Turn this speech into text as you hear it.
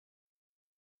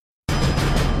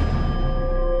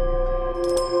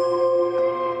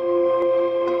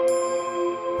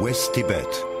West Tibet,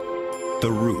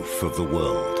 the roof of the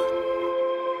world.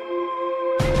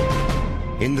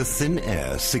 In the thin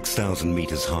air 6,000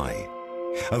 meters high,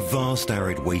 a vast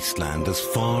arid wasteland as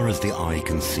far as the eye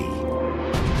can see.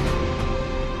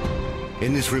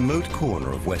 In this remote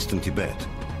corner of western Tibet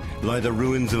lie the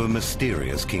ruins of a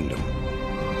mysterious kingdom.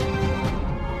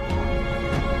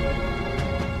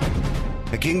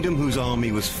 A kingdom whose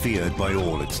army was feared by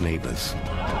all its neighbors.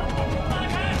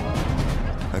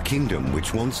 A kingdom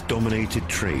which once dominated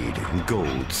trade in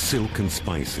gold, silk and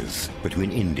spices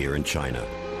between India and China.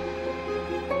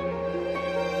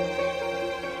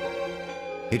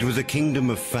 It was a kingdom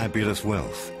of fabulous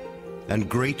wealth and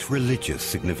great religious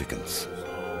significance.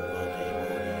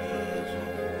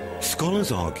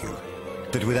 Scholars argue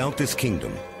that without this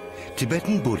kingdom,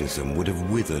 Tibetan Buddhism would have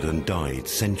withered and died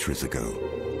centuries ago.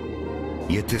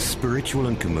 Yet this spiritual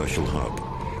and commercial hub,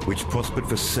 which prospered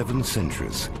for 7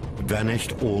 centuries,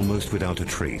 vanished almost without a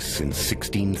trace in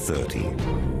 1630.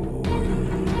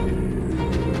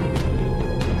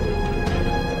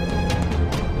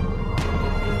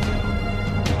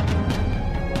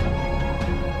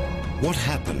 What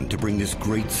happened to bring this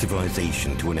great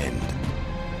civilization to an end?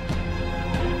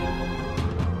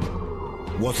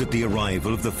 Was it the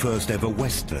arrival of the first ever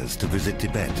Westerners to visit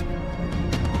Tibet?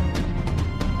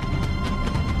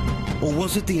 Or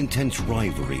was it the intense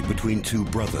rivalry between 2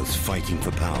 brothers fighting for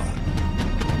power?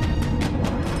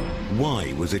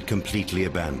 Why was it completely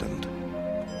abandoned?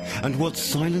 And what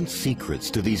silent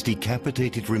secrets do these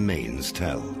decapitated remains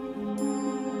tell?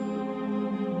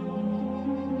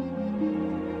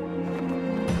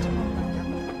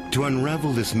 To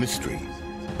unravel this mystery,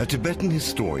 a Tibetan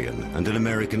historian and an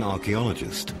American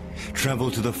archaeologist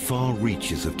traveled to the far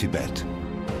reaches of Tibet.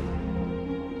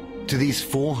 To these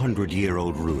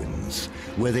 400-year-old ruins,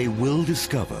 where they will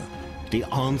discover the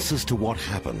answers to what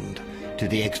happened to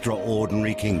the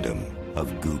extraordinary kingdom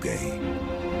of Guge.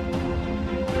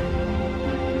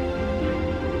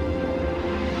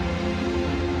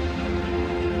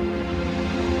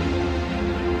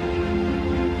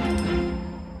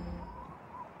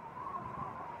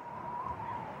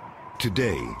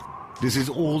 Today, this is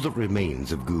all that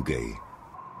remains of Guge,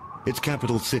 its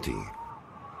capital city,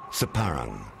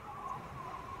 Tsering.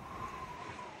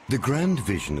 The grand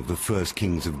vision of the first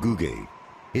kings of Guge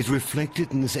is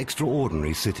reflected in this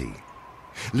extraordinary city,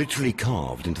 literally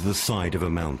carved into the side of a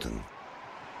mountain.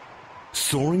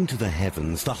 Soaring to the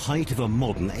heavens, the height of a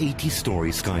modern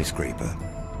 80-story skyscraper.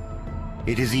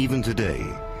 It is even today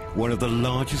one of the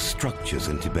largest structures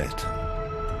in Tibet.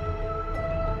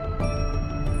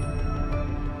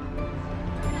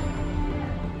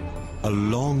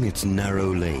 Along its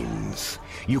narrow lanes,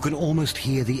 you can almost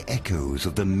hear the echoes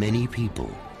of the many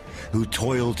people who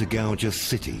toil to gouge a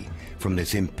city from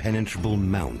this impenetrable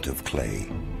mount of clay.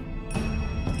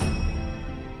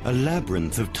 A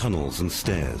labyrinth of tunnels and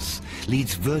stairs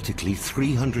leads vertically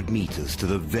 300 meters to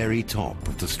the very top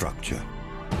of the structure.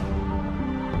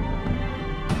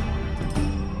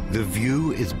 The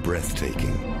view is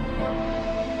breathtaking.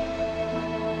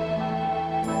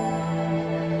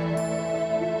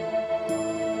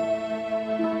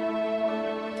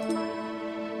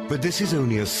 But this is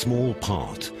only a small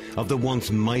part of the once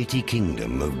mighty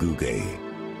kingdom of Guge.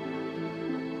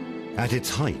 At its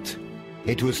height,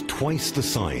 it was twice the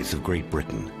size of Great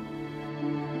Britain.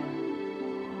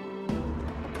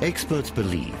 Experts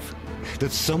believe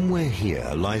that somewhere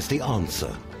here lies the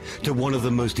answer to one of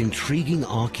the most intriguing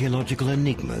archaeological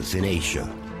enigmas in Asia.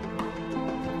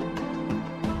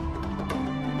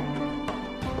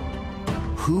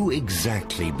 Who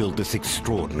exactly built this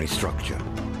extraordinary structure?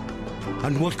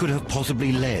 And what could have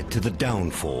possibly led to the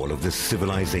downfall of this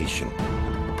civilization?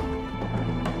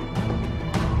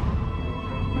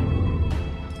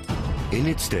 In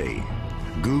its day,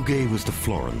 Guge was the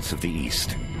Florence of the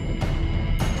East.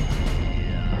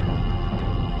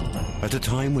 At a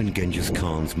time when Genghis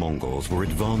Khan's Mongols were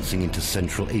advancing into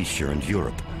Central Asia and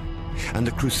Europe, and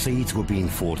the Crusades were being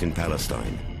fought in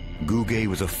Palestine, Guge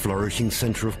was a flourishing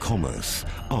center of commerce,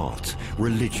 art,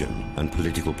 religion, and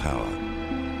political power.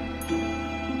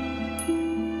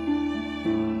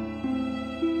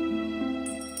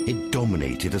 It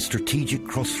dominated a strategic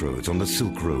crossroads on the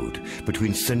Silk Road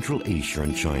between Central Asia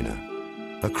and China,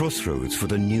 a crossroads for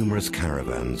the numerous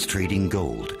caravans trading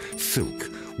gold, silk,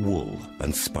 wool,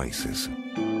 and spices.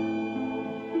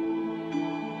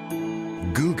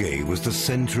 Guge was the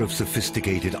center of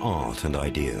sophisticated art and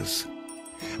ideas,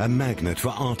 a magnet for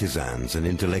artisans and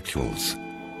intellectuals.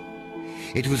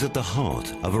 It was at the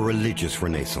heart of a religious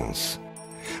renaissance,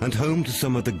 and home to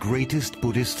some of the greatest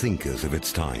Buddhist thinkers of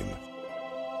its time.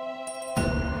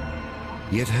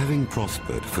 Yet having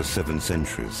prospered for 7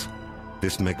 centuries,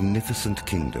 this magnificent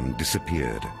kingdom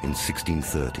disappeared in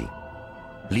 1630,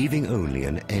 leaving only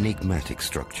an enigmatic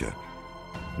structure,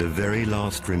 the very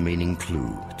last remaining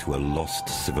clue to a lost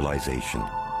civilization.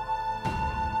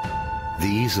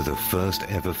 These are the first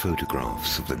ever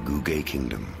photographs of the Guge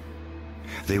kingdom.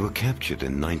 They were captured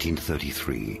in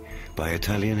 1933 by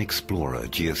Italian explorer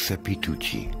Giuseppe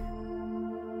Tucci.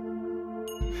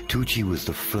 Tucci was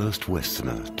the first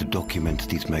Westerner to document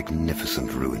these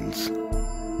magnificent ruins.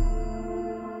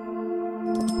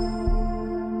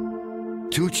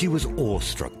 Tucci was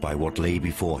awestruck by what lay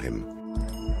before him.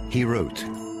 He wrote,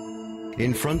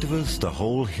 "In front of us, the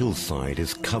whole hillside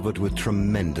is covered with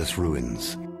tremendous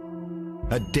ruins.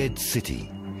 A dead city,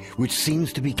 which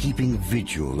seems to be keeping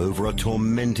vigil over a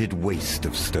tormented waste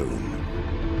of stone."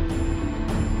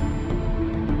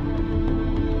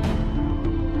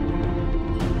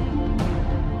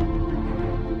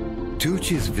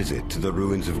 Tucci's visit to the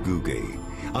ruins of Guge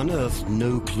unearthed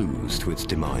no clues to its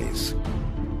demise.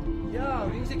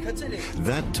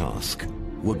 That task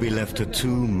would be left to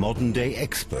 2 modern-day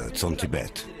experts on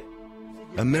Tibet.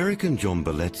 American John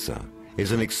Bellezza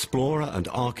is an explorer and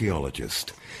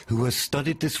archaeologist who has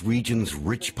studied this region's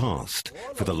rich past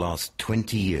for the last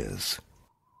 20 years.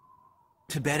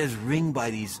 Tibet is ringed by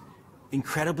these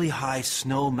incredibly high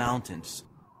snow mountains.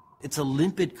 It's a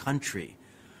limpid country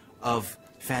of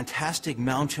fantastic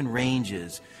mountain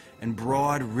ranges and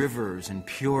broad rivers and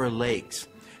pure lakes.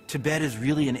 Tibet is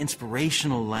really an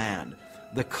inspirational land.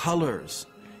 The colors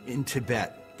in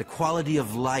Tibet, the quality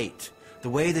of light, the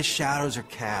way the shadows are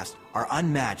cast are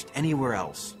unmatched anywhere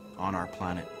else on our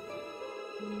planet.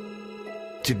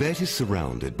 Tibet is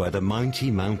surrounded by the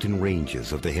mighty mountain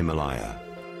ranges of the Himalaya.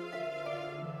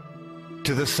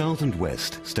 To the south and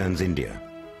west stands India,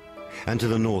 and to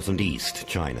the north and east,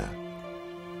 China.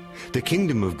 The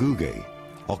kingdom of Guge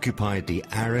occupied the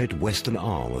arid western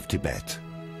arm of Tibet.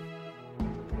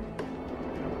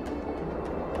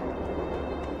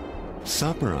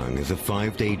 Saparang is a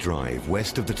 5-day drive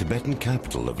west of the Tibetan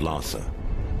capital of Lhasa.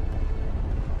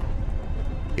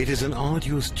 It is an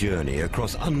arduous journey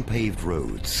across unpaved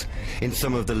roads in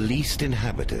some of the least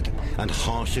inhabited and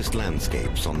harshest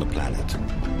landscapes on the planet.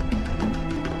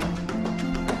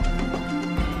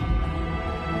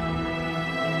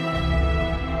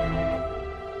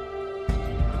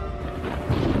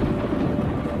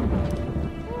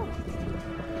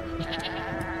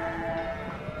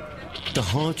 The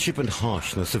hardship and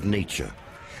harshness of nature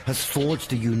has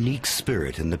forged a unique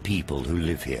spirit in the people who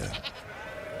live here.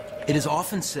 It is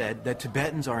often said that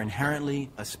Tibetans are inherently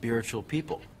a spiritual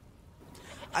people.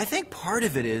 I think part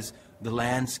of it is the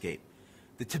landscape.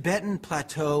 The Tibetan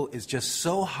plateau is just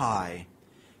so high,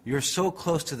 you're so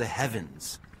close to the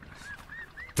heavens.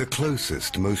 The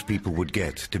closest most people would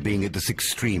get to being at this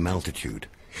extreme altitude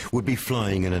would be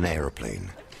flying in an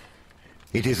aeroplane.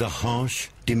 It is a harsh,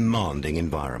 demanding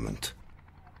environment.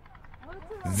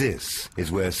 This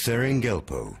is where Tsering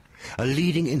Gyalpo, a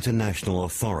leading international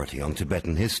authority on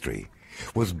Tibetan history,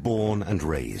 was born and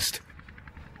raised.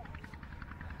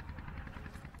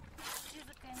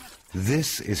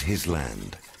 This is his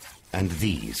land, and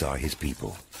these are his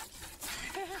people.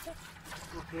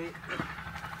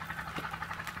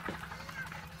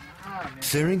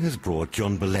 Tsering has brought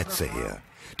John Bellezza here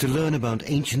to learn about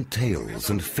ancient tales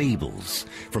and fables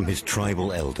from his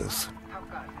tribal elders.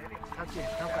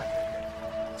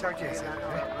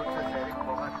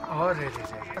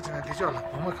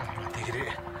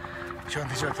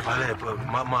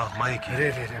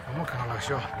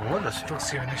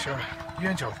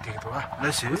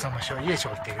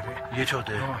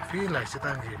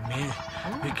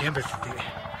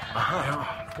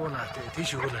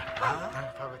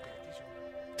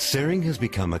 Tsering has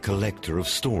become a collector of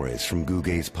stories from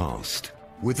Guge's past,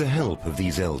 with the help of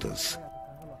these elders.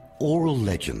 Oral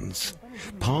legends,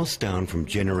 passed down from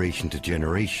generation to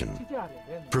generation,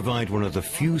 provide one of the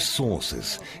few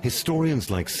sources historians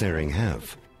like Tsering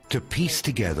have to piece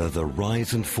together the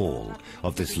rise and fall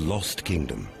of this lost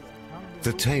kingdom.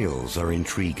 The tales are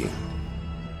intriguing.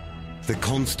 The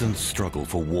constant struggle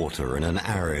for water in an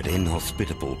arid,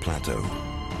 inhospitable plateau.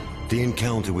 The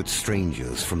encounter with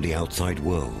strangers from the outside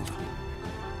world.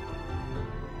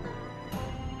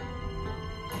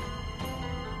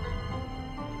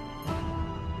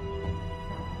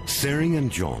 Tsering and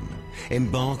John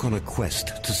embark on a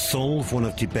quest to solve one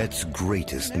of Tibet's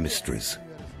greatest mysteries.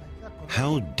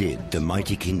 How did the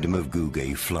mighty kingdom of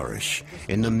Guge flourish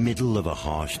in the middle of a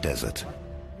harsh desert?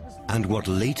 And what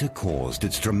later caused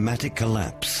its dramatic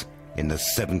collapse in the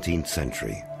 17th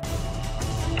century?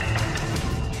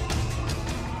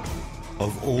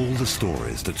 Of all the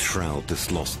stories that shroud this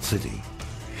lost city,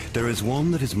 there is one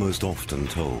that is most often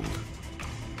told.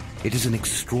 It is an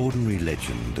extraordinary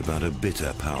legend about a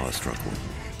bitter power struggle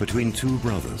between two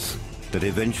brothers that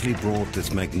eventually brought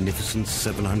this magnificent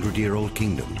 700-year-old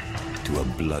kingdom to a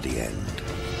bloody end.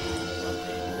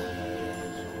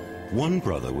 One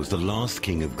brother was the last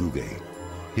king of Guge.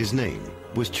 His name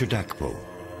was Gyalpo,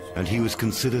 and he was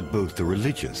considered both the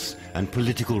religious and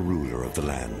political ruler of the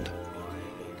land.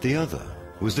 The other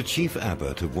was the chief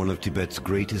abbot of one of Tibet's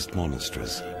greatest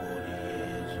monasteries.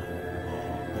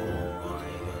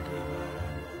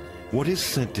 What is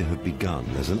said to have begun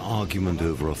as an argument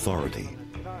over authority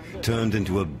turned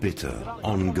into a bitter,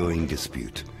 ongoing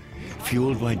dispute,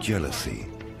 fueled by jealousy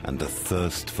and the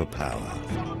thirst for power.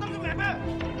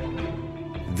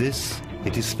 This,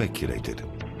 it is speculated,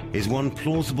 is one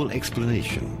plausible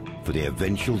explanation for the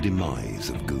eventual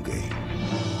demise of Guge.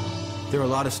 There are a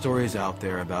lot of stories out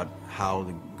there about how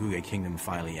the Guge kingdom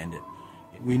finally ended.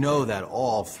 We know that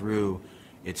all through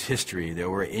its history there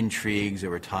were intrigues, there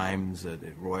were times that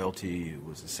royalty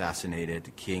was assassinated,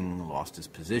 the king lost his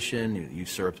position,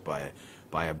 usurped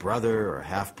by a brother or a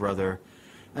half-brother,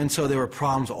 and so there were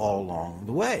problems all along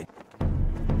the way.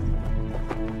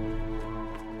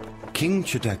 King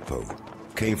Gyalpo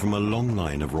came from a long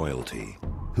line of royalty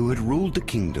who had ruled the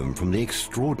kingdom from the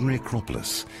extraordinary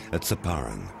Acropolis at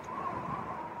Tsering.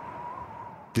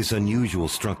 This unusual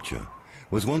structure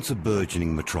was once a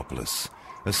burgeoning metropolis,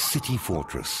 a city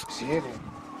fortress.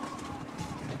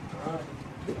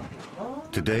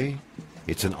 Today,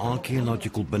 it's an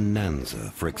archaeological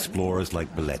bonanza for explorers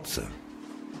like Bellezza.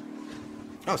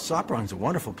 Oh, Tserin's a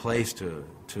wonderful place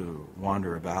to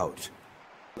wander about.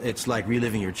 It's like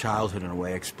reliving your childhood in a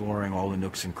way, exploring all the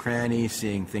nooks and crannies,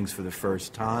 seeing things for the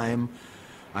first time.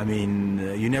 I mean,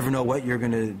 you never know what you're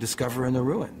going to discover in the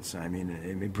ruins. I mean,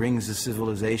 it brings the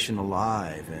civilization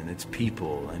alive, and its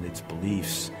people, and its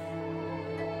beliefs.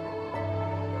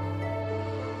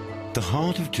 The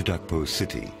heart of Gyalpo's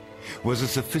city was a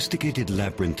sophisticated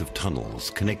labyrinth of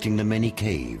tunnels connecting the many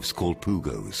caves called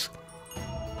pugos.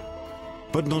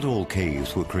 But not all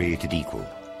caves were created equal.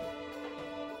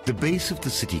 The base of the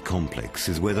city complex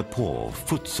is where the poor,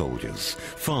 foot soldiers,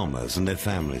 farmers and their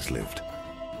families lived.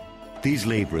 These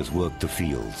laborers worked the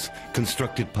fields,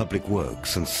 constructed public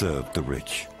works and served the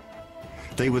rich.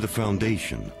 They were the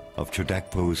foundation of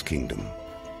Gyalpo's kingdom.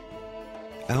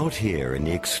 Out here in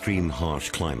the extreme harsh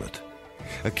climate,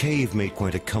 a cave made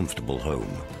quite a comfortable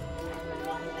home.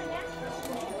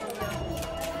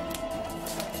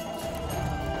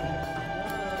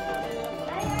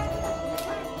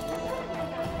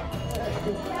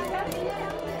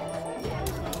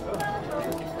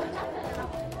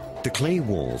 The clay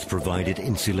walls provided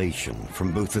insulation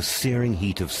from both the searing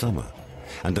heat of summer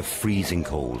and the freezing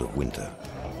cold of winter.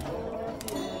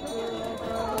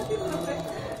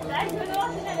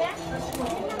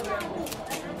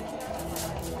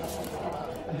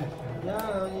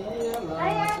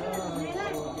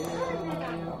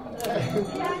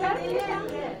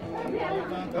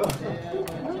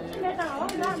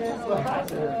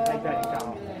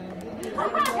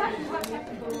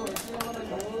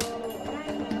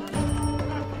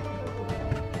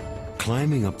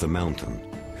 Climbing up the mountain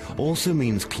also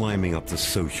means climbing up the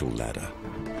social ladder.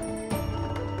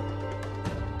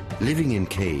 Living in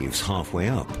caves halfway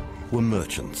up were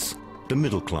merchants, the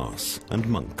middle class, and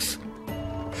monks.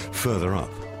 Further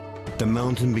up, the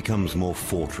mountain becomes more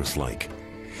fortress-like,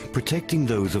 protecting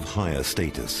those of higher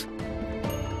status.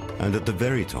 And at the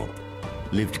very top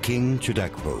lived King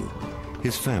Gyalpo,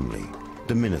 his family,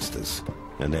 the ministers,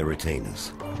 and their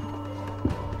retainers.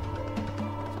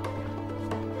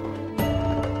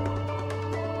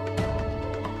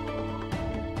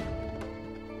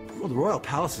 Well, the royal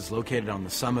palace is located on the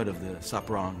summit of the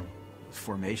Tsering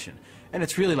formation, and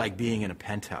it's really like being in a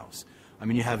penthouse. I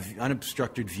mean, you have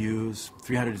unobstructed views,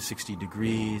 360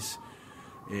 degrees.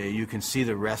 You can see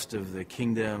the rest of the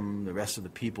kingdom, the rest of the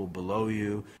people below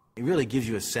you. It really gives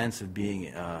you a sense of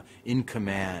being in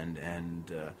command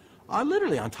and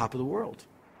literally on top of the world.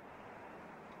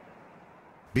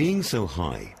 Being so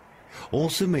high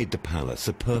also made the palace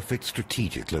a perfect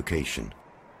strategic location.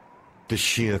 The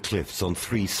sheer cliffs on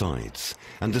three sides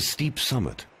and the steep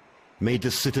summit made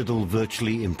the citadel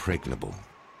virtually impregnable.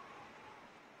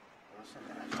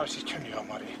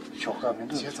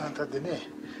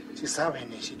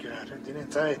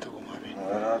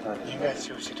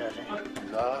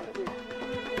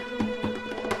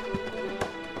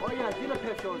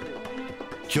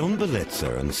 John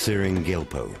Bellezza and Tsering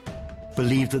Gyalpo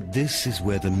believe that this is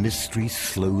where the mystery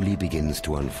slowly begins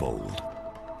to unfold.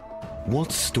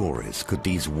 What stories could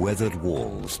these weathered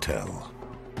walls tell?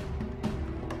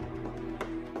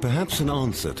 Perhaps an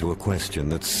answer to a question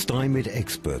that stymied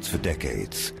experts for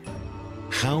decades.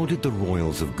 How did the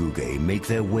royals of Guge make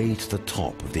their way to the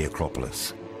top of the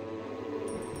Acropolis?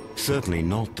 Certainly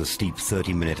not the steep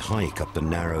 30-minute hike up the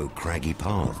narrow, craggy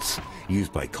paths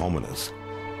used by commoners.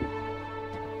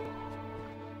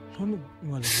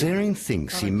 Tsering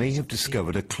thinks he may have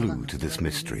discovered a clue to this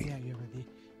mystery.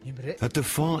 At the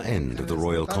far end of the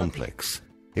royal complex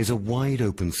is a wide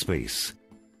open space,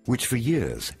 which for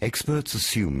years experts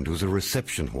assumed was a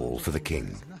reception hall for the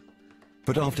king.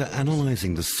 But after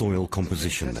analyzing the soil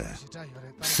composition there,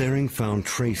 Tsering found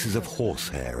traces of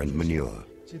horsehair and manure.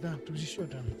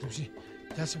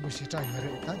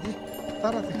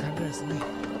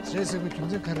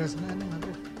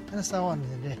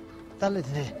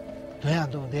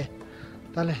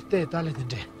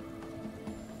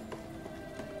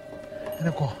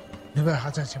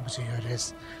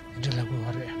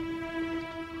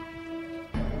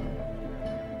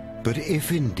 But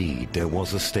if indeed there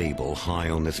was a stable high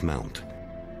on this mount,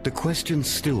 the question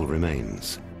still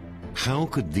remains: how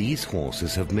could these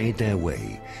horses have made their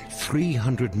way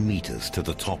 300 meters to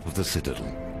the top of the citadel?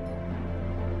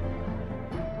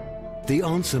 The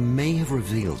answer may have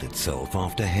revealed itself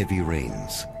after heavy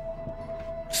rains.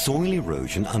 Soil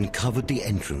erosion uncovered the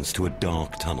entrance to a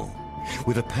dark tunnel,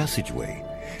 with a passageway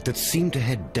that seemed to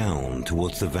head down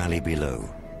towards the valley below.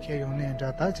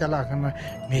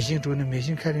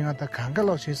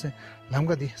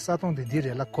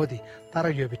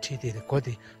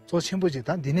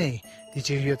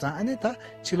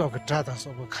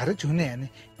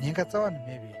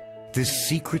 This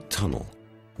secret tunnel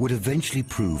would eventually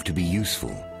prove to be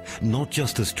useful, not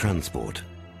just as transport,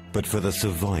 but for the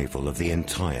survival of the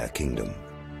entire kingdom.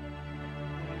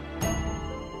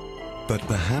 But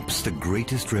perhaps the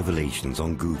greatest revelations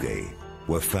on Guge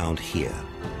were found here.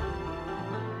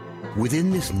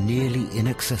 Within this nearly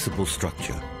inaccessible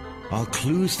structure are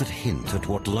clues that hint at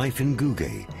what life in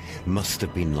Guge must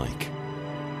have been like.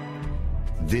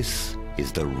 This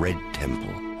is the Red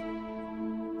Temple.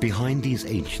 Behind these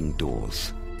ancient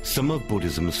doors, some of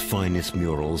Buddhism's finest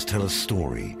murals tell a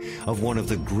story of one of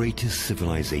the greatest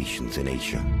civilizations in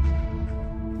Asia.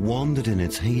 One that in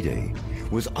its heyday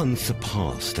was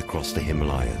unsurpassed across the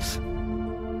Himalayas.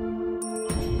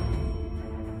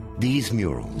 These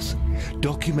murals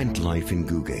document life in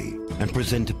Guge and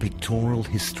present a pictorial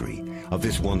history of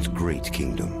this once great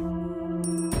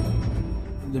kingdom.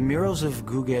 The murals of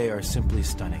Guge are simply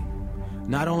stunning.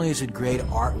 Not only is it great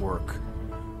artwork,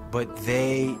 but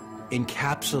they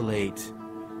encapsulate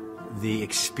the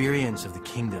experience of the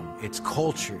kingdom, its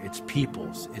culture, its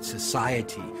peoples, its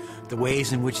society, the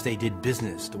ways in which they did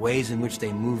business, the ways in which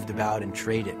they moved about and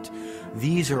traded.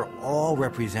 These are all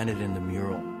represented in the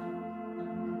mural.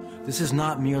 This is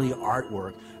not merely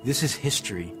artwork, this is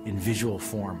history in visual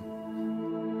form.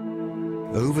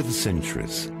 Over the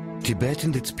centuries, Tibet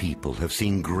and its people have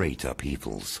seen great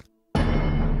upheavals.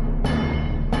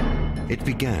 It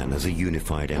began as a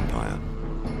unified empire.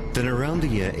 Then around the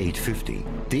year 850,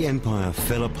 the empire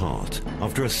fell apart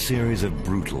after a series of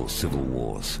brutal civil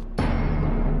wars.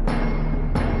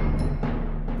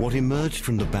 What emerged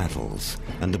from the battles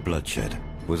and the bloodshed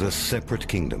was a separate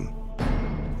kingdom,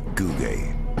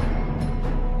 Guge.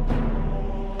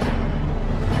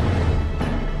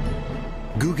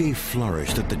 Guge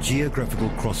flourished at the geographical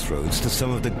crossroads to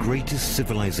some of the greatest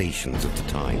civilizations of the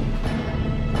time.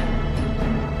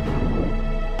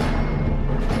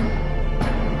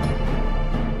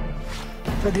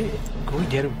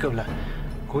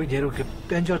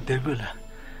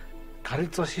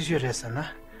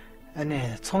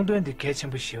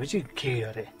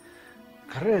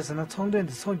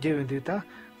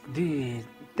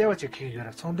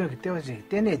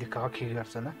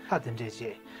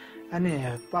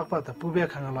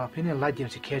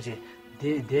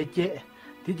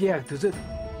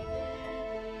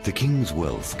 The king's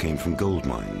wealth came from gold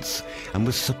mines and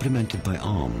was supplemented by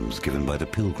alms given by the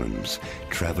pilgrims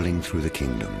traveling through the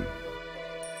kingdom.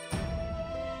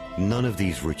 None of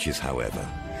these riches, however,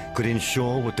 could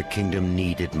ensure what the kingdom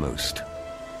needed most: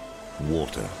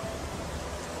 water.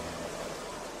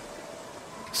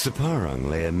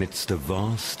 Separang lay amidst a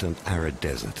vast and arid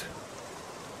desert.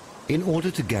 In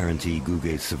order to guarantee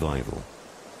Guge's survival,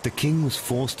 the king was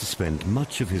forced to spend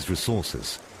much of his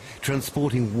resources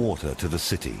transporting water to the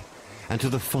city and to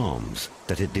the farms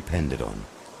that it depended on.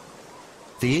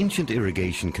 The ancient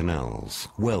irrigation canals,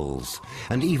 wells,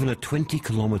 and even a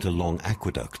 20-kilometer-long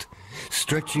aqueduct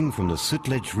stretching from the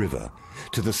Sutlej River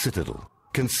to the citadel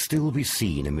can still be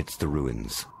seen amidst the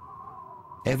ruins.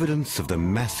 evidence of the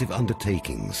massive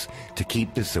undertakings to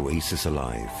keep this oasis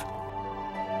alive.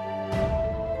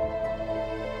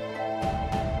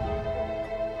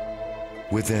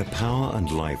 With their power and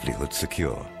livelihood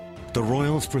secure, the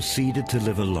royals proceeded to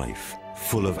live a life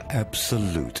full of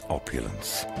absolute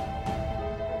opulence.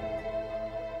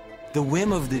 The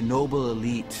whim of the noble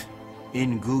elite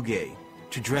in Guge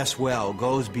to dress well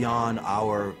goes beyond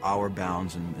our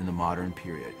bounds in the modern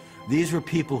period. These were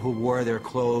people who wore their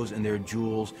clothes and their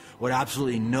jewels with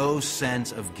absolutely no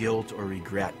sense of guilt or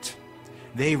regret.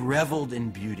 They reveled in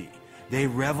beauty. They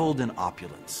reveled in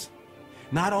opulence.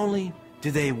 Not only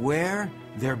did they wear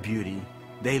their beauty,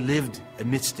 they lived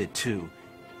amidst it too,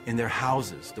 in their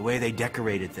houses, the way they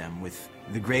decorated them with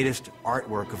the greatest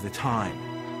artwork of the time.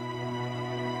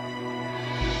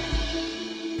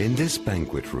 In this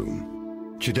banquet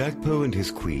room, Gyalpo and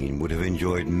his queen would have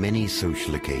enjoyed many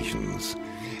social occasions,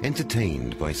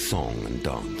 entertained by song and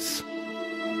dance.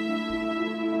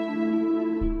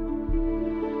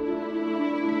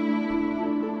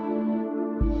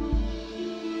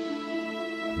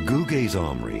 Guge's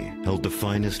armory held the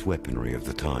finest weaponry of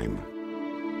the time.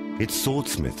 Its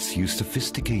swordsmiths used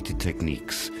sophisticated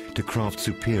techniques to craft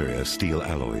superior steel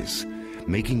alloys,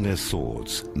 making their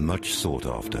swords much sought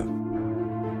after.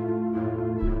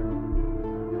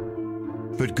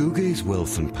 But Guge's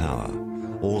wealth and power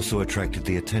also attracted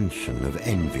the attention of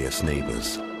envious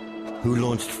neighbors, who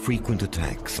launched frequent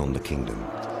attacks on the kingdom.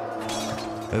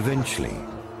 Eventually,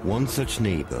 one such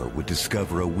neighbor would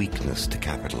discover a weakness to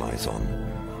capitalize on,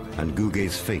 and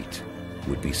Guge's fate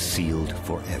would be sealed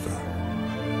forever.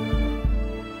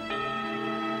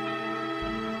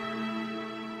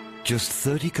 Just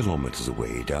 30 kilometers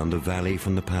away down the valley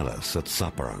from the palace at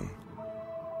Tsering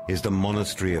is the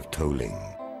monastery of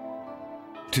Tsering.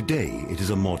 Today it is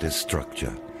a modest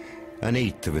structure, an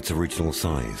eighth of its original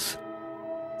size.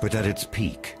 But at its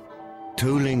peak,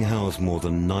 Tsering housed more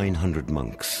than 900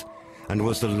 monks and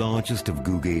was the largest of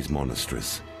Guge's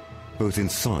monasteries, both in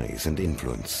size and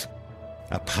influence,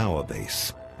 a power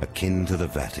base akin to the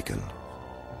Vatican.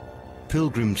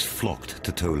 Pilgrims flocked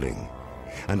to Tsering,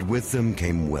 and with them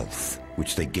came wealth,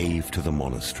 which they gave to the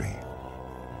monastery.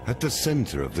 At the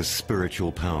center of this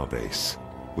spiritual power base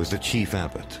was the chief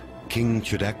abbot, King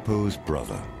Gyalpo's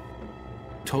brother.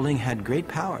 Tsering had great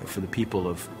power for the people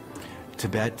of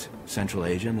Tibet, Central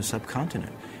Asia, and the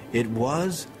subcontinent. It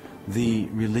was the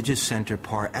religious center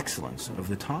par excellence of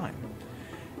the time.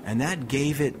 And that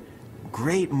gave it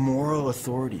great moral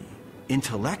authority,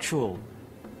 intellectual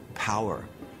power,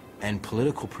 and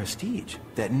political prestige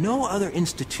that no other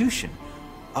institution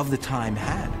of the time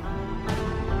had.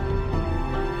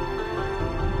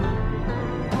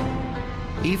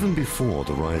 Even before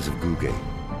the rise of Guge,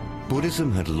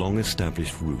 Buddhism had long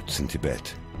established roots in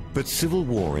Tibet. But civil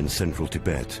war in central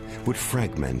Tibet would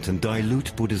fragment and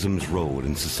dilute Buddhism's role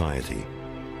in society.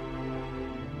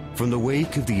 From the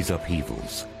wake of these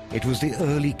upheavals, it was the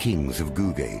early kings of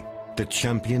Guge that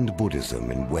championed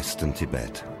Buddhism in western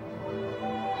Tibet.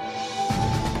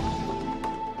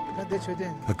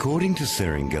 According to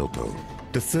Tsering Gyalpo,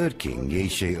 the third king,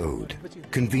 Gyalpo,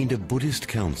 convened a Buddhist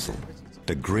council,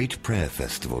 the Great Prayer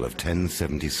Festival of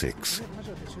 1076.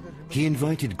 He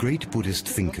invited great Buddhist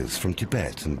thinkers from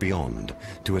Tibet and beyond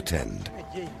to attend.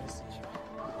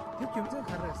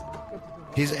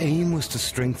 His aim was to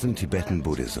strengthen Tibetan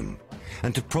Buddhism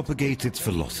and to propagate its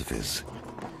philosophies.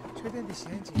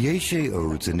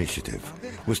 Gyalpo's initiative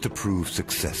was to prove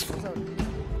successful.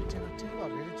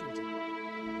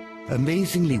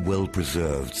 Amazingly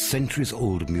well-preserved,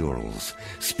 centuries-old murals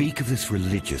speak of this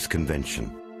religious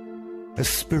convention, a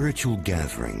spiritual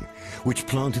gathering which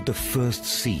planted the first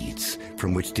seeds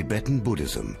from which Tibetan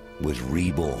Buddhism was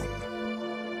reborn.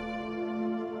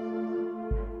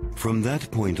 From that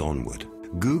point onward,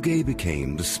 Guge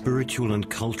became the spiritual and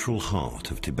cultural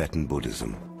heart of Tibetan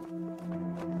Buddhism.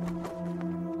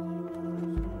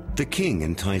 The king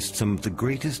enticed some of the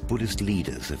greatest Buddhist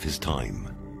leaders of his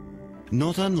time.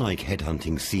 Not unlike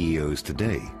headhunting CEOs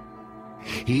today,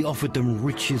 he offered them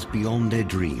riches beyond their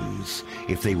dreams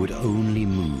if they would only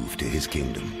move to his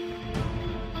kingdom.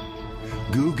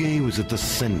 Guge was at the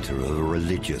center of a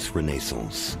religious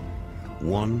renaissance,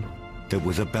 one that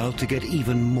was about to get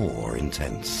even more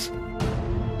intense.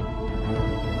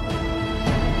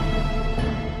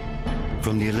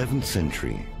 From the 11th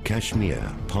century, Kashmir,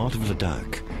 part of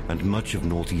Ladakh, and much of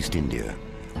northeast India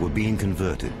were being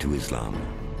converted to Islam.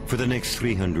 For the next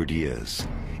 300 years,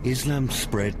 Islam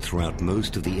spread throughout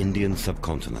most of the Indian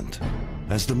subcontinent.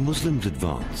 As the Muslims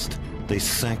advanced, they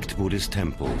sacked Buddhist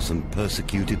temples and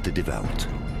persecuted the devout.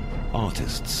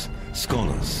 Artists,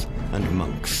 scholars, and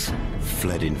monks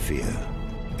fled in fear.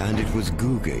 And it was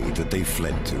Guge that they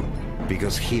fled to,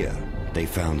 because here they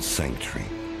found sanctuary.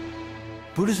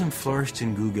 Buddhism flourished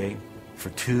in Guge for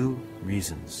two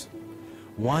reasons.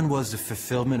 One was the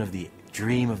fulfillment of the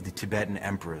dream of the Tibetan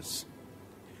emperors.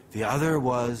 The other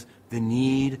was the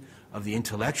need of the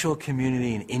intellectual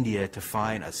community in India to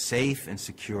find a safe and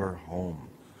secure home.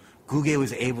 Guge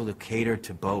was able to cater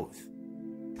to both.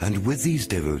 And with these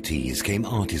devotees came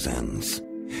artisans,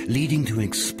 leading to an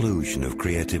explosion of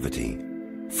creativity.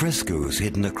 Frescoes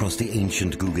hidden across the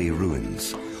ancient Guge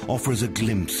ruins offers a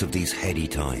glimpse of these heady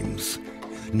times,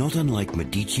 not unlike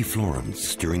Medici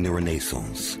Florence during the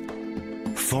Renaissance.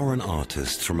 Foreign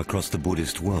artists from across the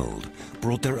Buddhist world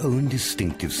brought their own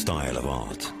distinctive style of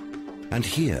art, and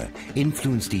here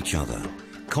influenced each other,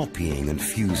 copying and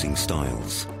fusing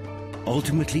styles,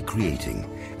 ultimately creating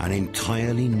an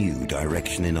entirely new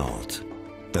direction in art,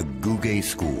 the Guge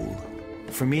school.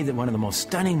 For me, one of the most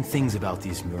stunning things about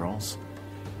these murals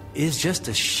is just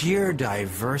the sheer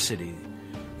diversity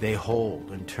they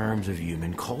hold in terms of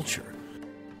human culture.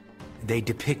 They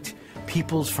depict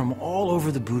peoples from all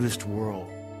over the Buddhist world.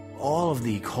 All of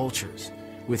the cultures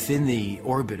within the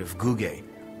orbit of Guge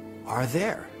are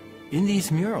there in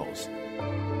these murals.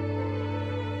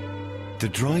 The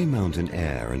dry mountain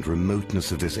air and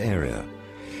remoteness of this area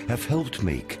have helped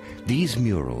make these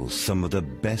murals some of the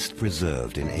best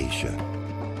preserved in Asia.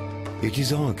 It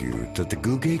is argued that the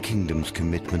Guge Kingdom's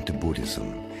commitment to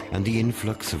Buddhism and the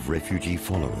influx of refugee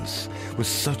followers was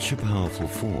such a powerful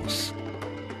force.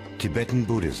 Tibetan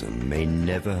Buddhism may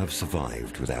never have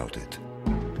survived without it.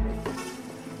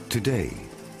 Today,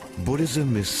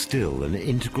 Buddhism is still an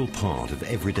integral part of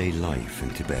everyday life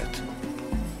in Tibet.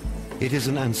 It is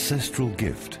an ancestral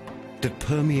gift that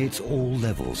permeates all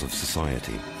levels of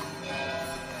society.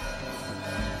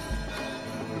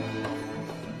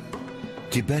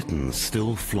 Tibetans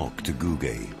still flock to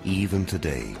Guge even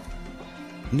today,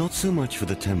 not so much for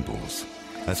the temples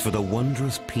as for the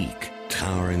wondrous peak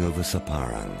towering over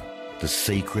Saparang, the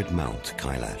sacred Mount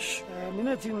Kailash.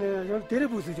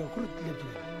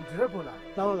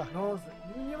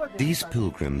 These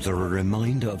pilgrims are a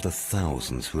reminder of the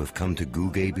thousands who have come to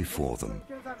Guge before them.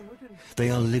 They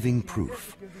are living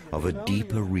proof of a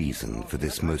deeper reason for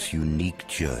this most unique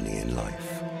journey in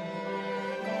life.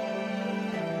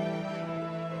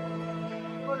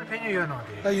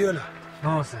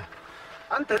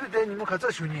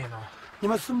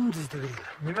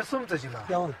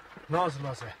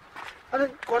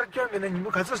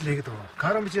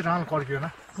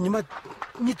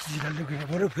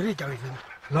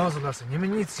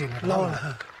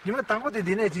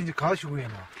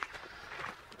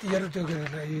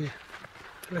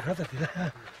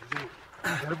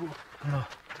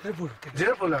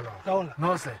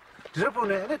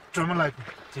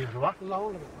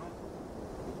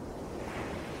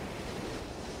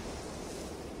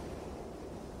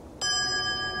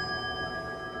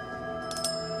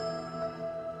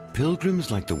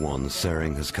 Pilgrims like the one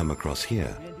Tsering has come across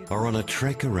here are on a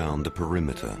trek around the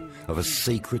perimeter of a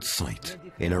sacred site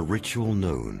in a ritual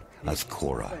known as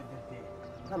Kora.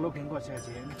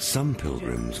 Some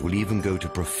pilgrims will even go to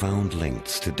profound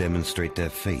lengths to demonstrate their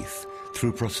faith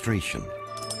through prostration.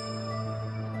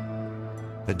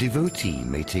 A devotee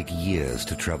may take years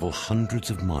to travel hundreds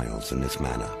of miles in this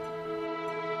manner.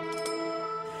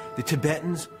 The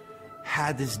Tibetans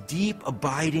had this deep,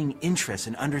 abiding interest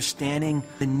in understanding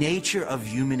the nature of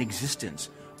human existence.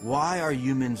 Why are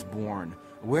humans born?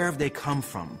 Where have they come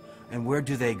from? And where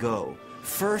do they go?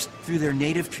 First, through their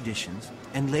native traditions,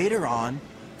 and later on,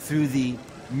 through the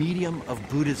medium of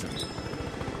Buddhism.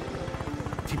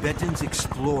 Tibetans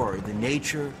explored the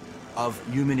nature of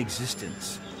human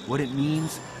existence, what it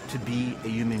means to be a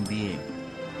human being.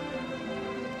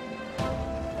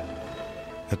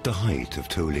 At the height of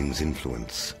Toling's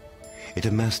influence, it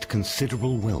amassed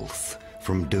considerable wealth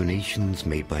from donations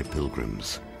made by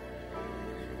pilgrims.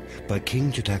 By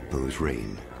King Gyalpo's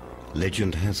reign,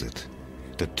 legend has it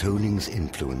that Toling's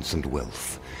influence and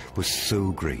wealth was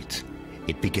so great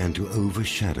it began to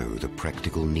overshadow the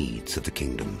practical needs of the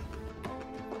kingdom.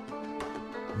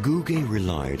 Guge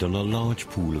relied on a large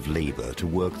pool of labor to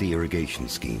work the irrigation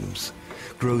schemes,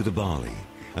 grow the barley,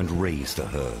 and raise the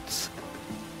herds.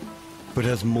 But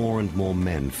as more and more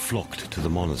men flocked to the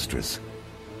monasteries,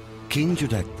 King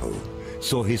Gyalpo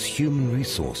saw his human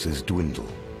resources dwindle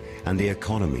and the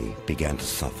economy began to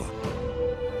suffer.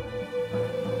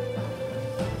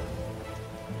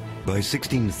 By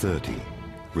 1630,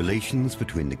 relations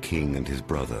between the king and his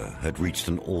brother had reached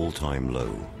an all-time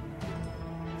low.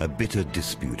 A bitter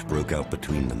dispute broke out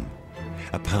between them,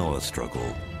 a power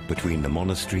struggle between the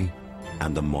monastery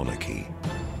and the monarchy,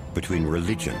 between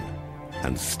religion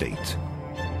and state.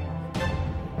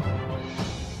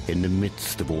 In the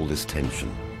midst of all this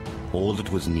tension, all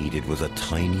that was needed was a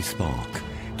tiny spark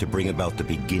to bring about the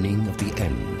beginning of the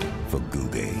end for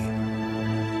Guge.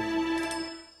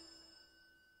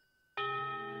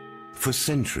 For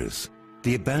centuries,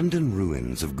 the abandoned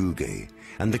ruins of Guge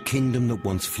and the kingdom that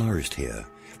once flourished here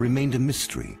remained a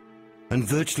mystery and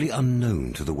virtually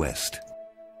unknown to the West.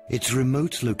 Its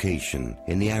remote location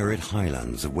in the arid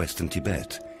highlands of western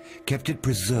Tibet kept it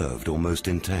preserved almost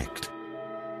intact.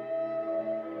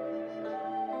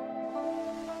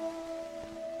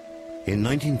 In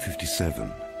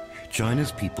 1957,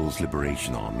 China's People's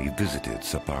Liberation Army visited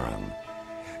Saparang,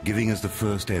 giving us the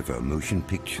first ever motion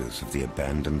pictures of the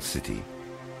abandoned city.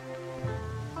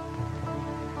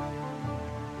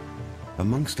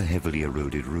 Amongst the heavily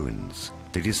eroded ruins,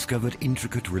 they discovered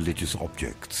intricate religious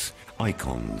objects,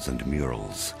 icons and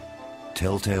murals,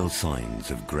 telltale signs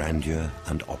of grandeur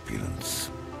and opulence.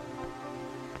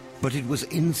 But it was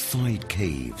inside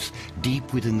caves,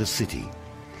 deep within the city,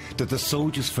 that the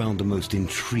soldiers found the most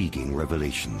intriguing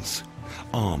revelations: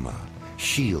 armor,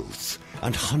 shields,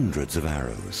 and hundreds of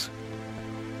arrows.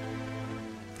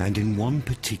 And in one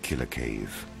particular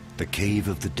cave, the Cave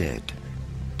of the Dead,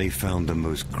 they found the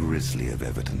most grisly of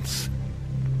evidence: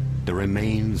 the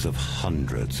remains of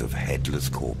hundreds of headless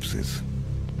corpses.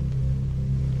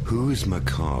 Whose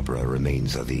macabre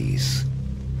remains are these?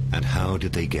 And how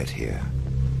did they get here?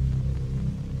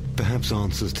 Perhaps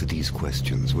answers to these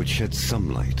questions would shed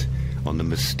some light on the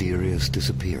mysterious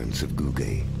disappearance of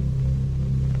Guge.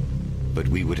 But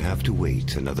we would have to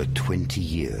wait another 20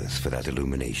 years for that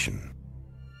illumination.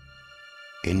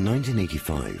 In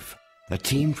 1985, a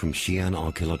team from Xi'an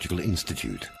Archaeological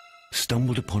Institute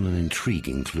stumbled upon an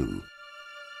intriguing clue: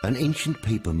 an ancient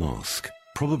paper mask,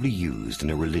 probably used in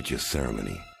a religious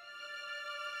ceremony.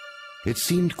 It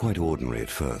seemed quite ordinary at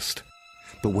first,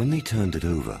 but when they turned it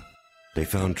over, they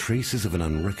found traces of an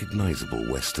unrecognizable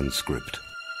Western script.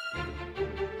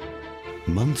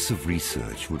 Months of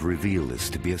research would reveal this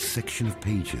to be a section of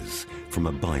pages from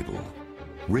a Bible,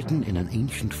 written in an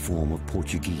ancient form of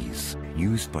Portuguese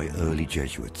used by early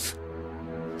Jesuits.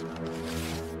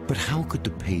 But how could the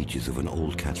pages of an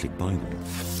old Catholic Bible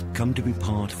come to be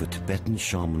part of a Tibetan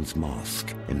shaman's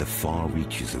mask in the far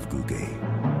reaches of Guge?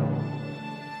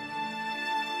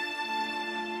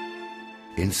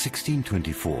 In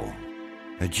 1624,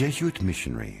 a Jesuit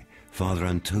missionary, Father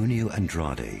Antonio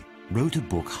Andrade, wrote a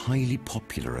book highly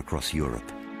popular across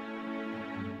Europe.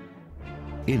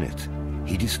 In it,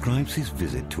 he describes his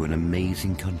visit to an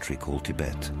amazing country called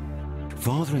Tibet.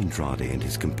 Father Andrade and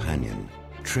his companion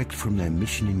trekked from their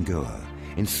mission in Goa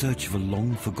in search of a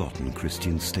long-forgotten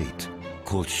Christian state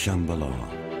called Shambhala.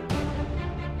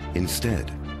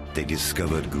 Instead, they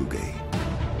discovered Guge.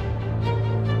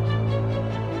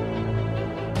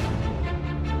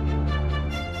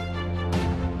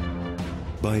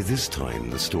 By this time,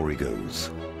 the story goes,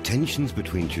 tensions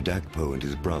between Gyalpo and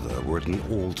his brother were at an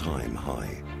all-time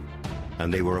high,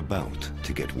 and they were about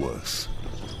to get worse.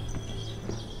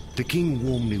 The king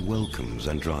warmly welcomes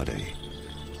Andrade.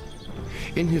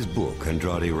 In his book,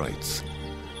 Andrade writes,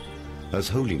 "As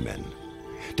holy men,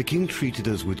 the king treated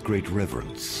us with great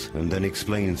reverence, and then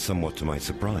explained, somewhat to my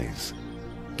surprise,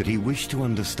 that he wished to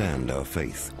understand our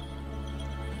faith.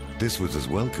 This was as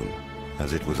welcome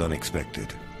as it was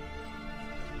unexpected."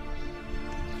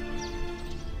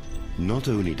 Not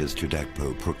only does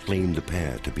Gyalpo proclaim the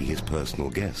pair to be his personal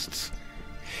guests,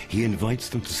 he invites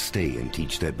them to stay and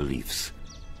teach their beliefs,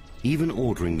 even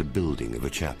ordering the building of a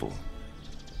chapel.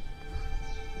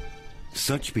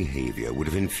 Such behavior would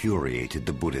have infuriated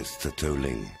the Buddhists at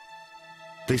Tsering.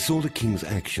 They saw the king's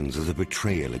actions as a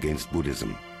betrayal against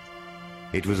Buddhism.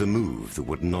 It was a move that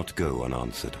would not go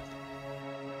unanswered.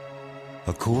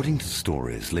 According to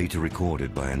stories later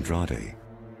recorded by Andrade,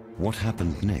 what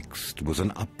happened next was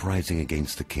an uprising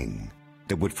against the king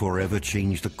that would forever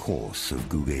change the course of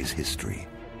Guge's history.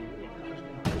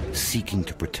 Seeking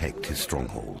to protect his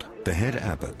stronghold, the head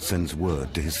abbot sends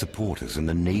word to his supporters in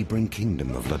the neighboring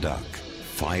kingdom of Ladakh,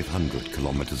 500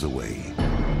 kilometers away.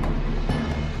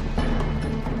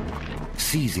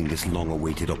 Seizing this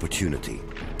long-awaited opportunity,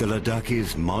 the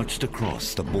Ladakhis marched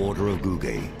across the border of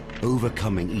Guge,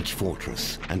 overcoming each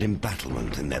fortress and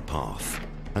embattlement in their path,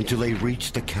 until they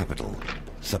reached the capital,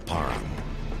 Saparang.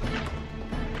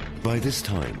 By this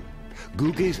time,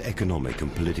 Guge's economic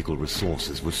and political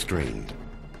resources were strained.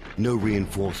 No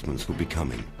reinforcements would be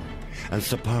coming, and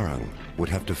Saparang would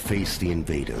have to face the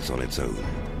invaders on its own.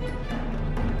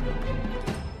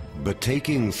 But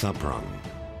taking Saparang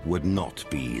would not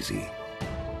be easy.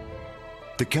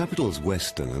 The capital's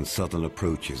western and southern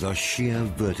approaches are sheer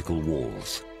vertical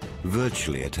walls,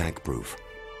 virtually attack-proof.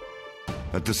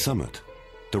 At the summit,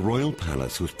 the royal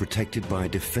palace was protected by a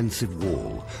defensive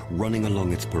wall running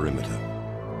along its perimeter.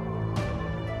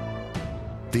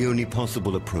 The only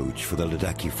possible approach for the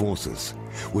Ladakhi forces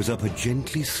was up a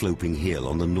gently sloping hill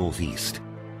on the northeast.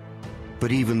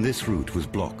 But even this route was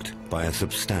blocked by a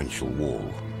substantial wall.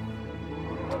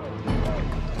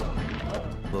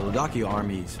 The Ladakhi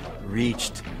armies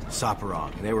reached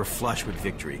Saparang. They were flush with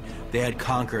victory. They had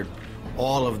conquered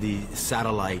all of the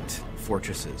satellite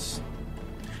fortresses.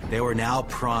 They were now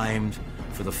primed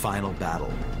for the final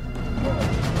battle.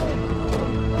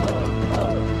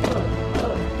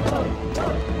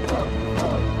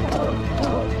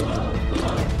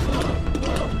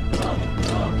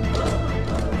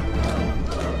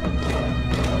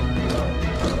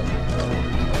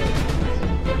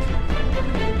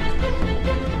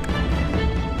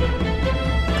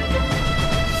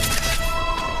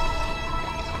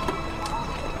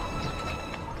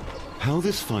 How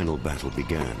this final battle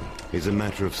began is a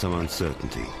matter of some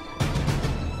uncertainty.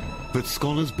 But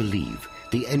scholars believe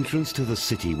the entrance to the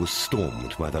city was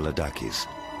stormed by the Ladakhis.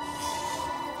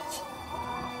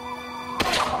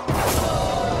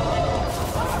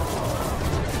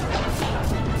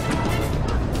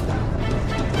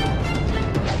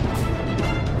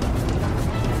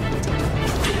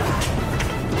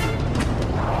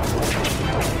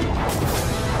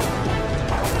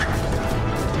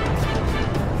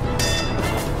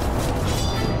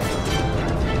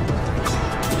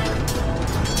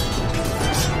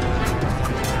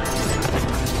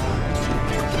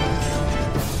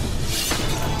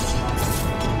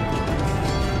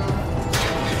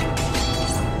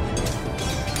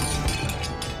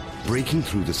 Breaking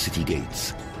through the city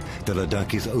gates, the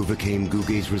Ladakhis overcame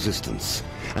Guge's resistance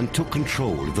and took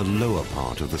control of the lower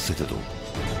part of the citadel.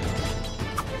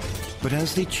 But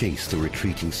as they chased the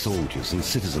retreating soldiers and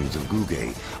citizens of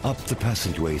Guge up the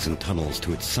passageways and tunnels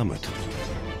to its summit,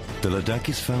 the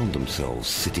Ladakhis found themselves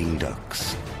sitting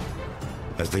ducks.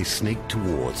 As they snaked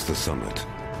towards the summit,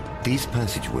 these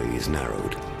passageways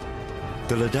narrowed.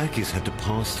 The Ladakhis had to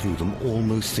pass through them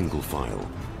almost single file,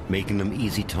 making them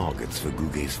easy targets for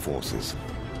Guge's forces.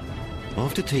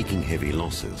 After taking heavy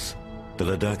losses, the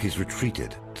Ladakhis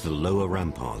retreated to the lower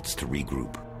ramparts to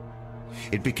regroup.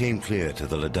 It became clear to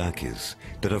the Ladakhis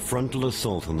that a frontal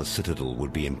assault on the citadel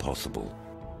would be impossible.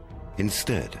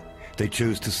 Instead, they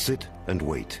chose to sit and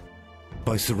wait.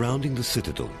 By surrounding the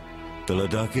citadel, the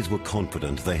Ladakhis were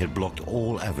confident they had blocked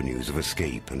all avenues of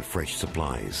escape and fresh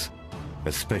supplies,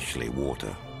 especially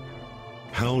water.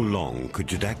 How long could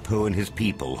Gyalpo and his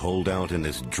people hold out in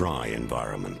this dry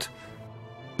environment?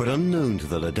 But unknown to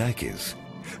the Ladakhis,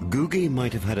 Guge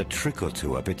might have had a trick or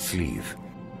two up its sleeve.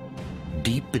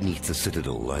 Deep beneath the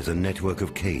citadel lies a network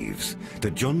of caves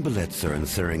that John Bellezza and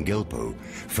Tsering Gyalpo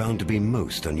found to be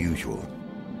most unusual.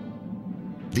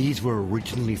 These were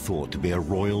originally thought to be a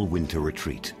royal winter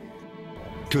retreat.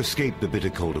 To escape the bitter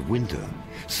cold of winter,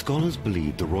 scholars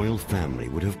believed the royal family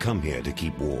would have come here to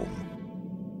keep warm.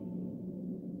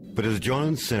 But as John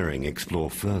and Tsering explore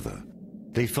further,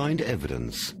 they find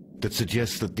evidence that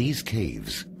suggests that these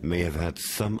caves may have had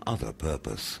some other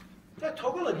purpose.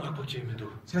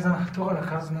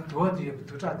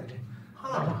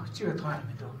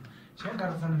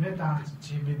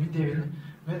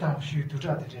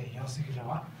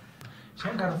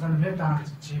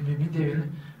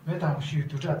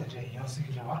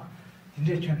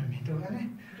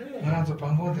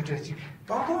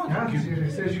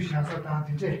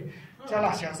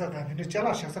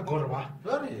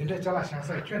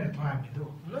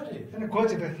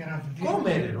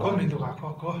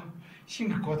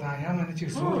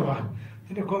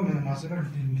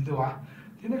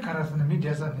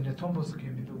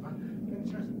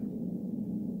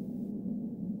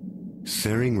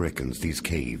 Tsering reckons these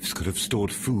caves could have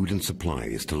stored food and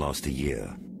supplies to last a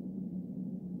year.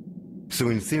 So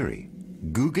in theory,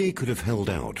 Guge could have held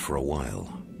out for a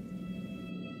while.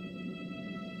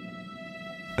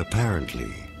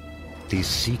 Apparently, these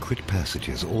secret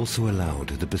passages also allowed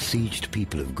the besieged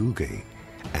people of Guge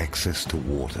access to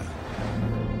water.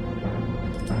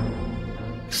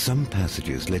 Some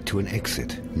passages led to an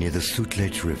exit near the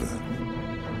Sutlej River.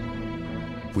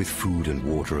 With food and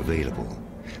water available,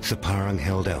 Saparang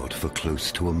held out for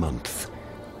close to a month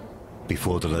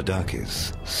before the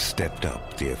Ladakhis stepped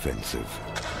up the offensive.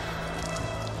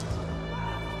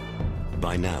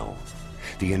 By now,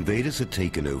 the invaders had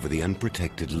taken over the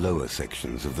unprotected lower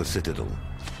sections of the citadel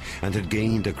and had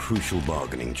gained a crucial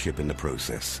bargaining chip in the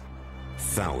process: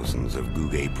 thousands of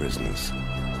Guge prisoners.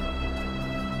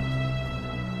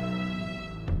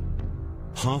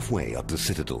 Halfway up the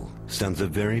citadel stands a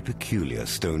very peculiar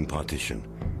stone partition,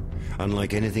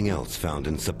 unlike anything else found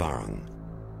in Sebarang.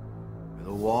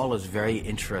 The wall is very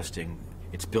interesting.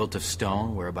 It's built of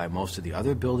stone, whereby most of the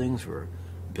other buildings were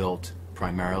built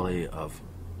primarily of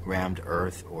rammed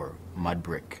earth or mud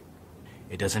brick.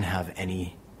 It doesn't have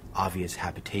any obvious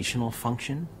habitational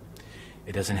function.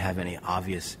 It doesn't have any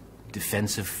obvious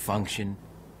defensive function.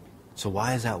 So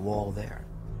why is that wall there?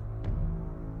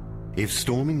 If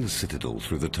storming the citadel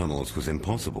through the tunnels was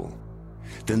impossible,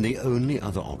 then the only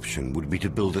other option would be to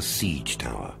build a siege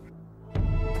tower.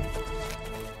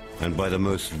 And by the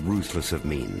most ruthless of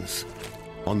means,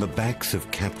 on the backs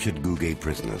of captured Guge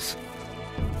prisoners.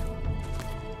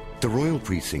 The royal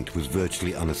precinct was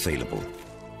virtually unassailable.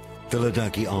 The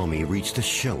Ladakhi army reached a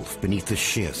shelf beneath the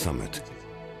sheer summit.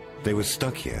 They were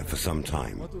stuck here for some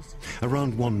time,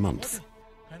 around 1 month.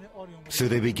 So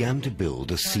they began to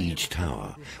build a siege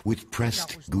tower with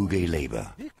pressed Guge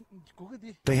labor.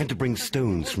 They had to bring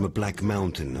stones from a black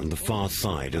mountain on the far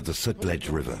side of the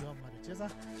Sutlej River.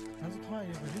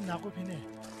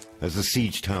 As the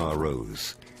siege tower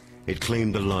rose, it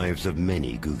claimed the lives of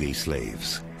many Guge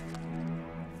slaves.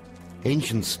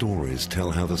 Ancient stories tell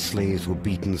how the slaves were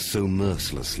beaten so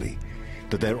mercilessly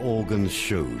that their organs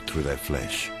showed through their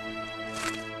flesh.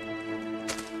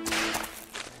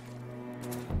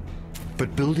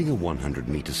 But building a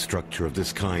 100-meter structure of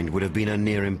this kind would have been a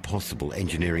near impossible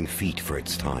engineering feat for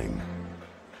its time.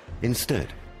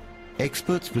 Instead,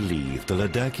 experts believe the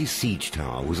Ladakhi siege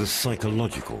tower was a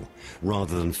psychological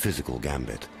rather than physical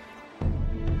gambit.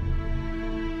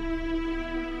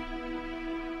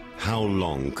 How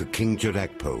long could King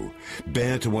Gyalpo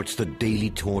bear to watch the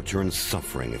daily torture and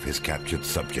suffering of his captured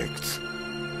subjects?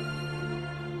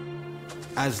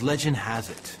 As legend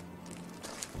has it,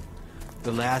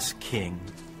 the last king,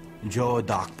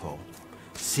 Gyalpo,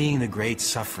 seeing the great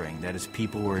suffering that his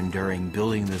people were enduring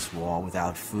building this wall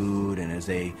without food, and as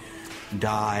they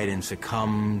died and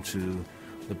succumbed to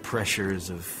the pressures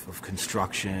of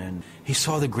construction, he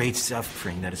saw the great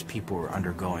suffering that his people were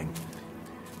undergoing.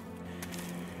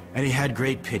 And he had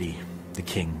great pity, the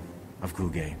king of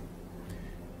Guge.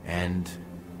 And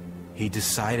he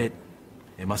decided,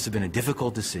 it must have been a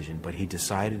difficult decision, but he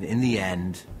decided in the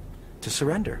end to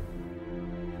surrender.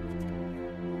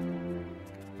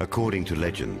 According to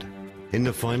legend, in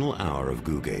the final hour of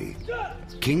Guge,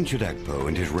 King Gyalpo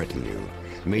and his retinue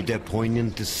made their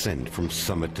poignant descent from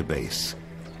summit to base,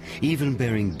 even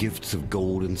bearing gifts of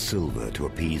gold and silver to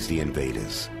appease the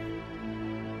invaders.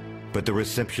 But the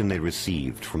reception they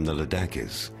received from the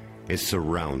Ladakhis is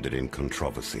surrounded in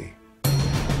controversy.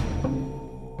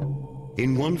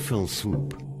 In one fell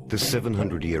swoop, the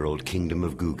 700-year-old kingdom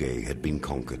of Guge had been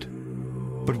conquered.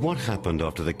 But what happened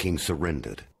after the king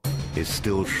surrendered is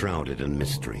still shrouded in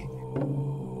mystery.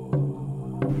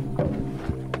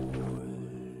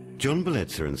 John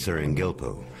Bellezza and Tsering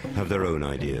Gyalpo have their own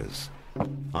ideas.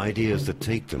 Ideas that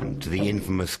take them to the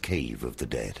infamous Cave of the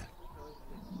Dead.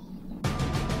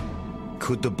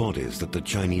 Could the bodies that the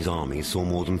Chinese army saw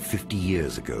more than 50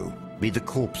 years ago be the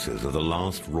corpses of the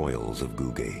last royals of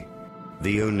Guge?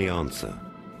 The only answer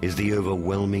is the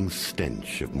overwhelming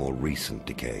stench of more recent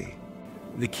decay.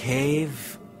 The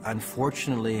cave,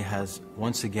 unfortunately, has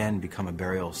once again become a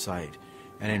burial site.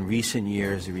 And in recent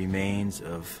years, the remains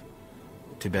of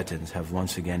Tibetans have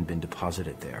once again been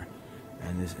deposited there.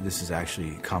 And this is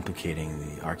actually complicating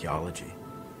the archaeology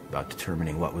about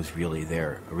determining what was really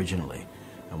there originally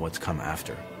and what's come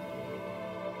after.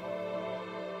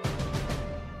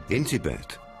 In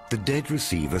Tibet, the dead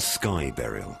receive a sky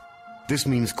burial. This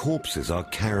means corpses are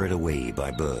carried away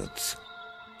by birds.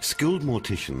 Skilled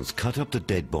morticians cut up the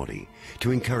dead body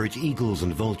to encourage eagles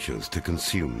and vultures to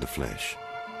consume the flesh.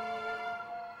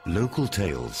 Local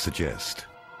tales suggest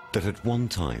that at one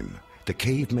time, the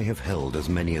cave may have held as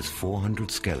many as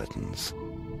 400 skeletons.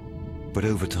 But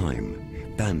over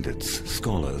time, bandits,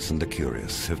 scholars, and the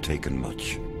curious have taken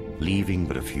much, leaving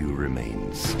but a few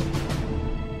remains.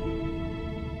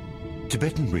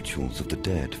 Tibetan rituals of the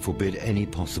dead forbid any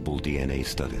possible DNA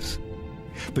studies.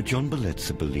 But John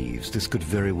Bellezza believes this could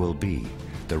very well be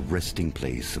the resting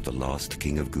place of the last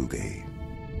king of Guge.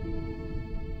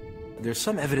 There's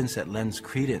some evidence that lends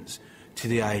credence to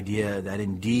the idea that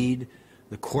indeed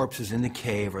the corpses in the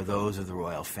cave are those of the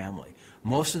royal family.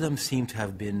 Most of them seem to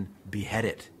have been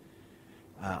beheaded,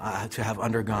 to have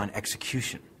undergone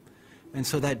execution. And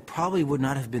so that probably would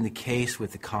not have been the case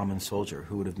with the common soldier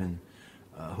who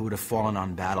would have fallen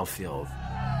on battlefield.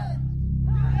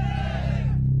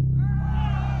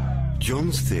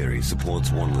 John's theory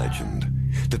supports one legend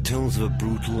that tells of a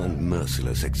brutal and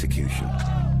merciless execution.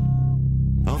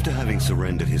 After having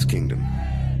surrendered his kingdom,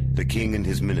 the king and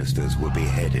his ministers were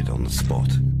beheaded on the spot.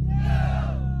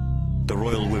 The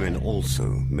royal women also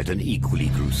met an equally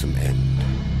gruesome end.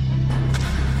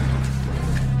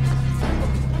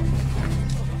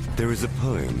 There is a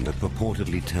poem that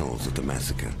purportedly tells of the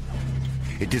massacre.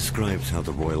 It describes how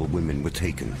the royal women were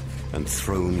taken and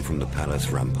thrown from the palace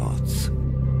ramparts.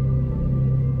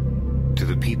 To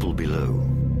the people below,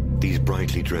 these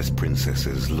brightly dressed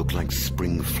princesses look like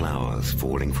spring flowers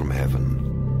falling from heaven.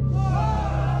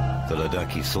 The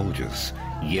Ladakhi soldiers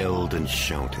yelled and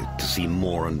shouted to see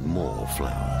more and more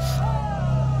flowers.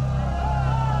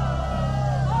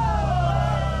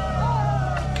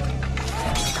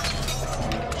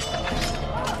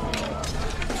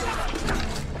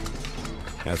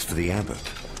 As for the abbot,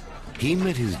 he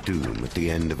met his doom at the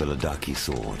end of a Ladakhi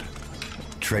sword.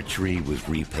 Treachery was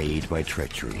repaid by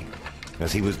treachery,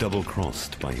 as he was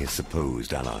double-crossed by his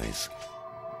supposed allies.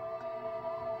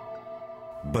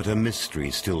 But a mystery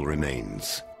still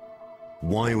remains.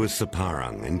 Why was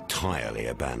Tsering entirely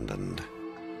abandoned?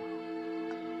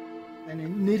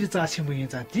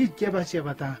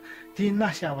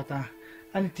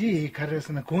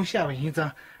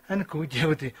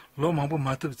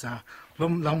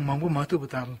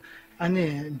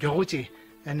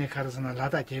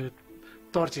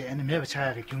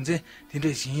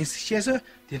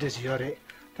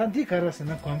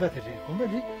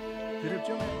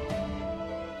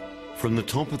 From the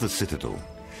top of the citadel,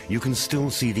 you can still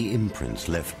see the imprints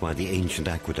left by the ancient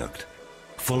aqueduct,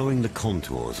 following the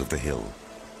contours of the hill.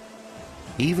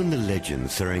 Even the legend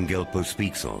Gyalpo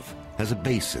speaks of has a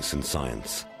basis in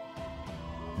science.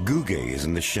 Guge is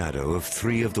in the shadow of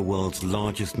three of the world's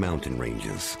largest mountain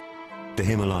ranges, the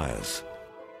Himalayas,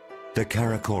 the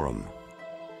Karakoram,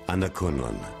 and the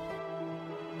Kunlun.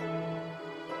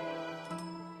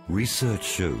 Research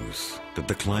shows that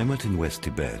the climate in West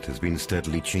Tibet has been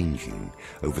steadily changing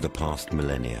over the past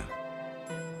millennia,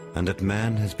 and that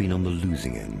man has been on the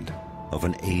losing end of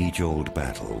an age-old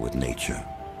battle with nature.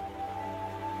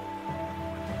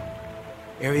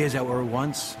 Areas that were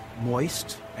once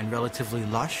moist and relatively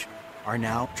lush are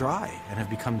now dry and have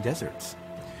become deserts.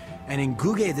 And in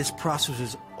Guge, this process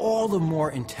is all the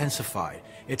more intensified.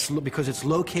 Because it's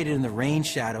located in the rain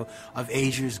shadow of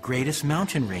Asia's greatest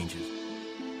mountain ranges.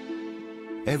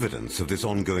 Evidence of this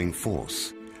ongoing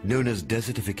force, known as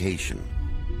desertification,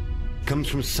 comes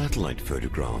from satellite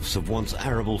photographs of once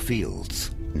arable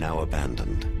fields, now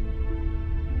abandoned.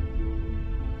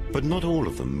 But not all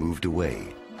of them moved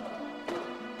away.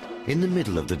 In the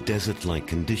middle of the desert-like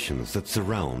conditions that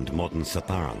surround modern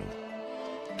Tsering,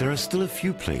 there are still a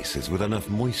few places with enough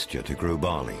moisture to grow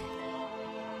barley.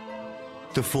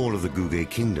 The fall of the Guge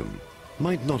Kingdom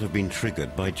might not have been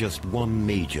triggered by just one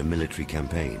major military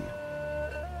campaign,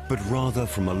 but rather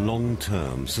from a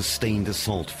long-term, sustained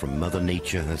assault from Mother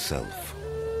Nature herself.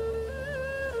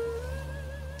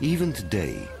 Even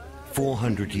today,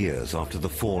 400 years after the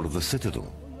fall of the citadel,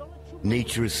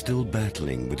 nature is still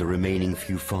battling with the remaining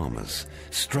few farmers,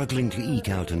 struggling to eke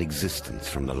out an existence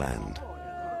from the land.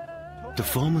 The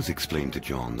farmers explained to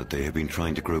John that they have been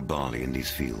trying to grow barley in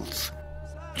these fields.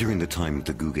 During the time of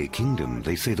the Guge Kingdom,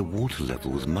 they say the water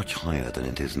level was much higher than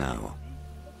it is now,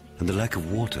 and the lack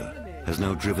of water has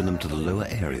now driven them to the lower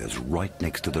areas right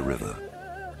next to the river.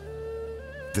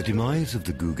 The demise of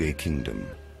the Guge Kingdom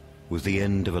was the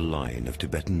end of a line of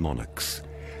Tibetan monarchs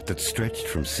that stretched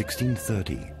from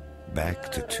 1630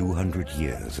 back to 200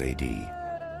 years AD.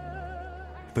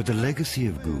 But the legacy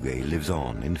of Guge lives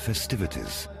on in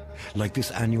festivities like this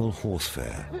annual horse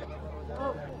fair.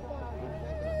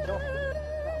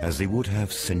 As they would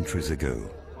have centuries ago,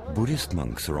 Buddhist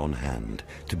monks are on hand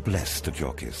to bless the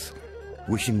jockeys,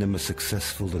 wishing them a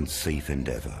successful and safe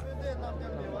endeavor.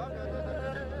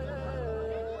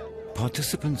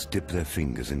 Participants dip their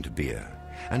fingers into beer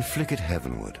and flick it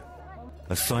heavenward,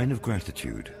 a sign of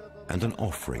gratitude and an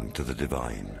offering to the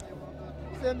divine.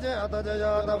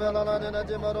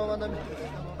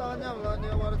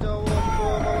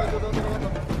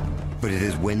 But it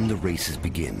is when the races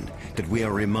begin that we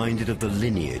are reminded of the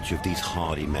lineage of these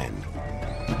hardy men.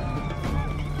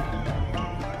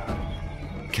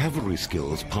 Cavalry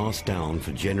skills passed down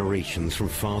for generations from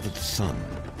father to son,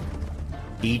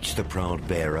 each the proud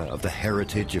bearer of the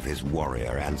heritage of his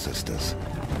warrior ancestors.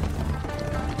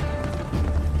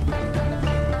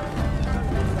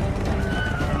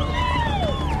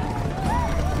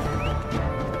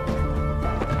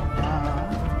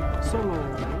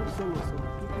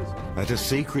 At a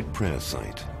sacred prayer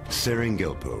site, Tsering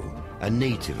Gyalpo, a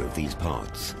native of these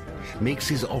parts, makes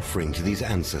his offering to these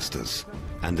ancestors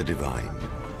and the divine.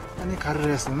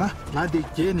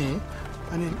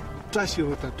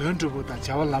 짜시오다 돈주보다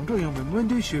자와 람도 용의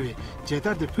문두슈에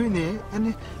제다데 푸네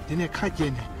아니 디네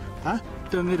카제네 아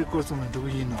덩이를 꼬스면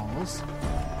두이노스.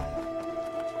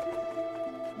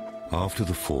 After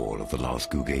the fall of the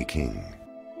last Guge king,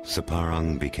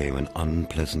 Separang became an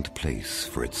unpleasant place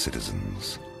for its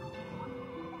citizens.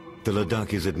 The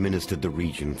Ladakhis administered the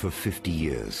region for 50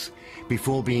 years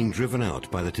before being driven out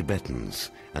by the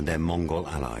Tibetans and their Mongol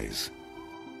allies.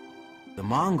 The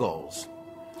Mongols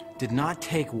did not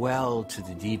take well to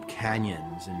the deep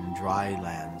canyons and dry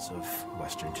lands of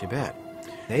western Tibet.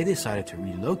 They decided to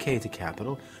relocate the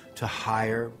capital to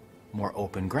higher, more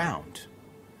open ground.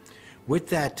 With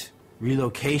that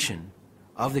relocation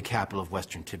of the capital of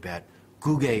western Tibet,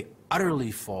 Guge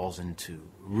utterly falls into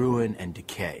ruin and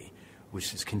decay,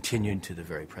 which has continued to the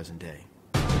very present day.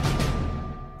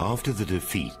 After the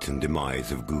defeat and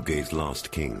demise of Guge's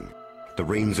last king, the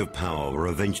reins of power were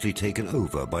eventually taken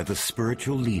over by the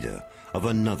spiritual leader of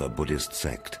another Buddhist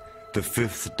sect, the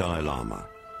fifth Dalai Lama.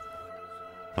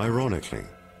 Ironically,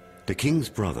 the king's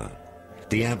brother,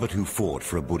 the abbot who fought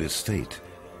for a Buddhist state,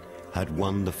 had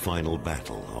won the final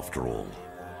battle after all.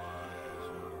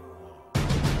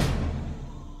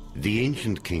 The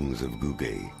ancient kings of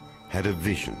Guge had a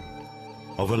vision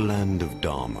of a land of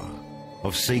Dharma,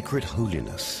 of sacred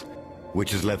holiness,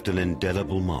 which has left an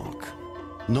indelible mark,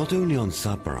 not only on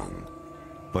Separang,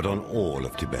 but on all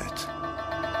of Tibet.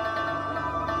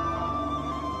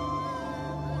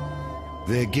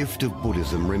 Their gift of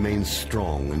Buddhism remains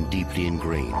strong and deeply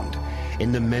ingrained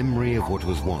in the memory of what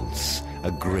was once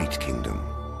a great kingdom,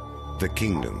 the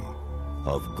kingdom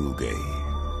of Guge.